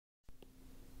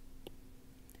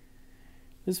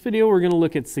This video we're going to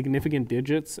look at significant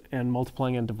digits and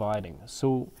multiplying and dividing.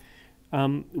 So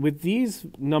with these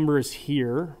numbers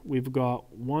here, we've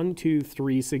got 1, 2,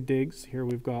 3 sig digs. Here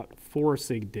we've got 4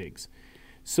 sig digs.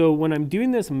 So when I'm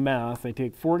doing this math, I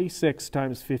take 46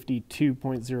 times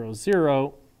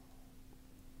 52.00,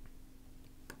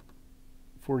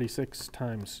 46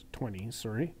 times 20,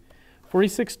 sorry.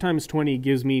 46 times 20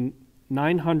 gives me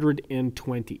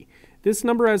 920. This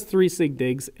number has 3 sig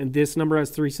digs, and this number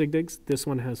has 3 sig digs. This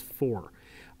one has 4.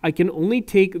 I can only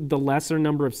take the lesser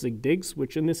number of sig digs,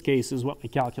 which in this case is what my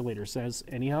calculator says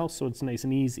anyhow, so it's nice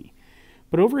and easy.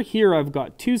 But over here I've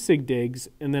got 2 sig digs,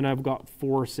 and then I've got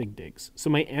 4 sig digs. So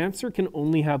my answer can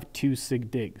only have 2 sig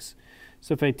digs.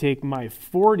 So if I take my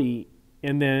 40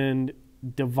 and then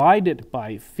divide it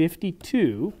by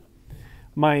 52,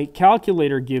 my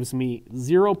calculator gives me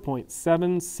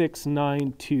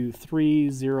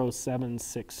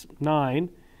 0.76923079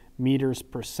 meters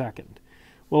per second.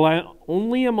 Well, I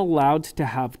only am allowed to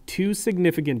have 2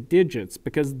 significant digits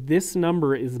because this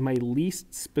number is my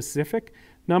least specific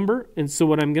number. And so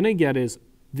what I'm going to get is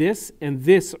this and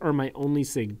this are my only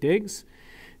sig digs.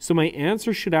 So my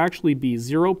answer should actually be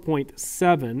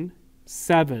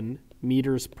 0.77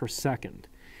 meters per second.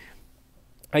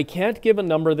 I can't give a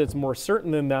number that's more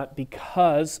certain than that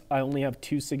because I only have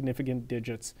 2 significant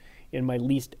digits in my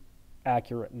least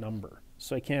accurate number.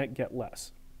 So I can't get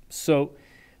less. So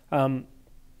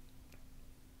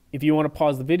if you want to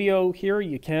pause the video here,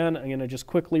 you can. I'm going to just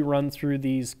quickly run through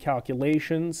these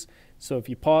calculations. So if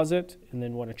you pause it and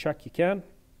then want to check, you can.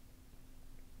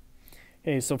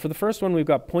 Okay, so for the first one, we've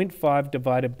got 0.5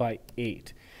 divided by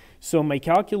 8. So my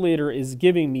calculator is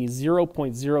giving me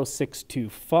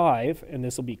 0.0625, and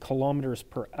this will be kilometers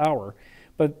per hour.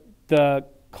 But the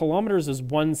kilometers is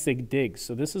 1 sig dig,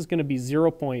 so this is going to be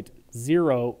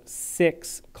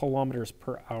 0.06 kilometers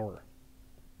per hour.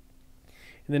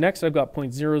 And the next I've got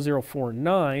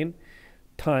 0.0049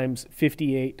 times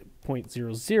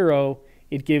 58.00.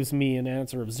 It gives me an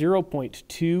answer of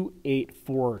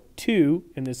 0.2842,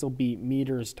 and this will be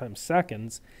meters times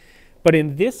seconds. But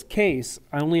in this case,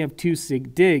 I only have 2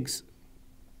 sig digs,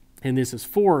 and this is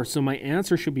 4, so my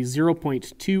answer should be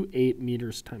 0.28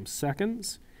 meters times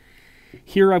seconds.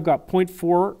 Here I've got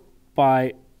 0.4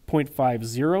 by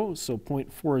 0.50, so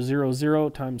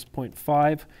 0.400 times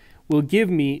 0.5 will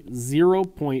give me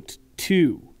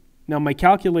 0.2. Now my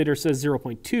calculator says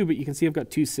 0.2, but you can see I've got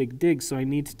 2 sig digs, so I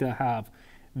need to have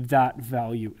that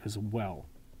value as well,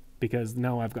 because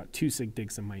now I've got 2 sig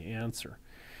digs in my answer.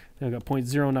 Then I've got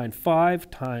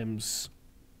 0.095 times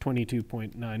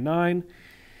 22.99,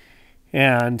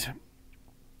 and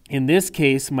in this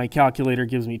case, my calculator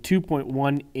gives me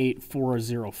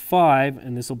 2.18405,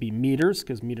 and this will be meters,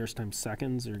 because meters times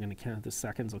seconds are going to count, the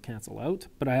seconds will cancel out.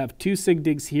 But I have 2 sig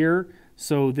digs here,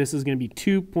 so this is going to be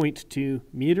 2.2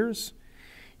 meters.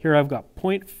 Here I've got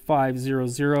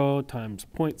 0.500 times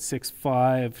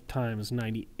 0.65 times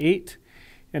 98,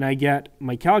 and I get,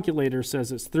 my calculator says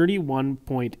it's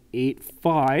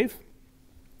 31.85,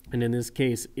 and in this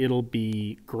case, it'll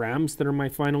be grams that are my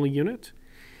final unit.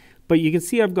 But you can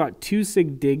see I've got 2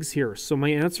 sig digs here, so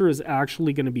my answer is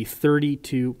actually going to be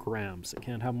 32 grams. I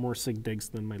can't have more sig digs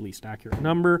than my least accurate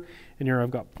number. And here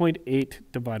I've got 0.8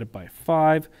 divided by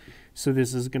 5, so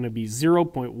this is going to be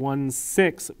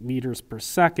 0.16 meters per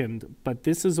second, but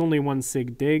this is only 1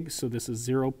 sig dig, so this is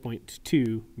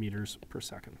 0.2 meters per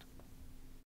second.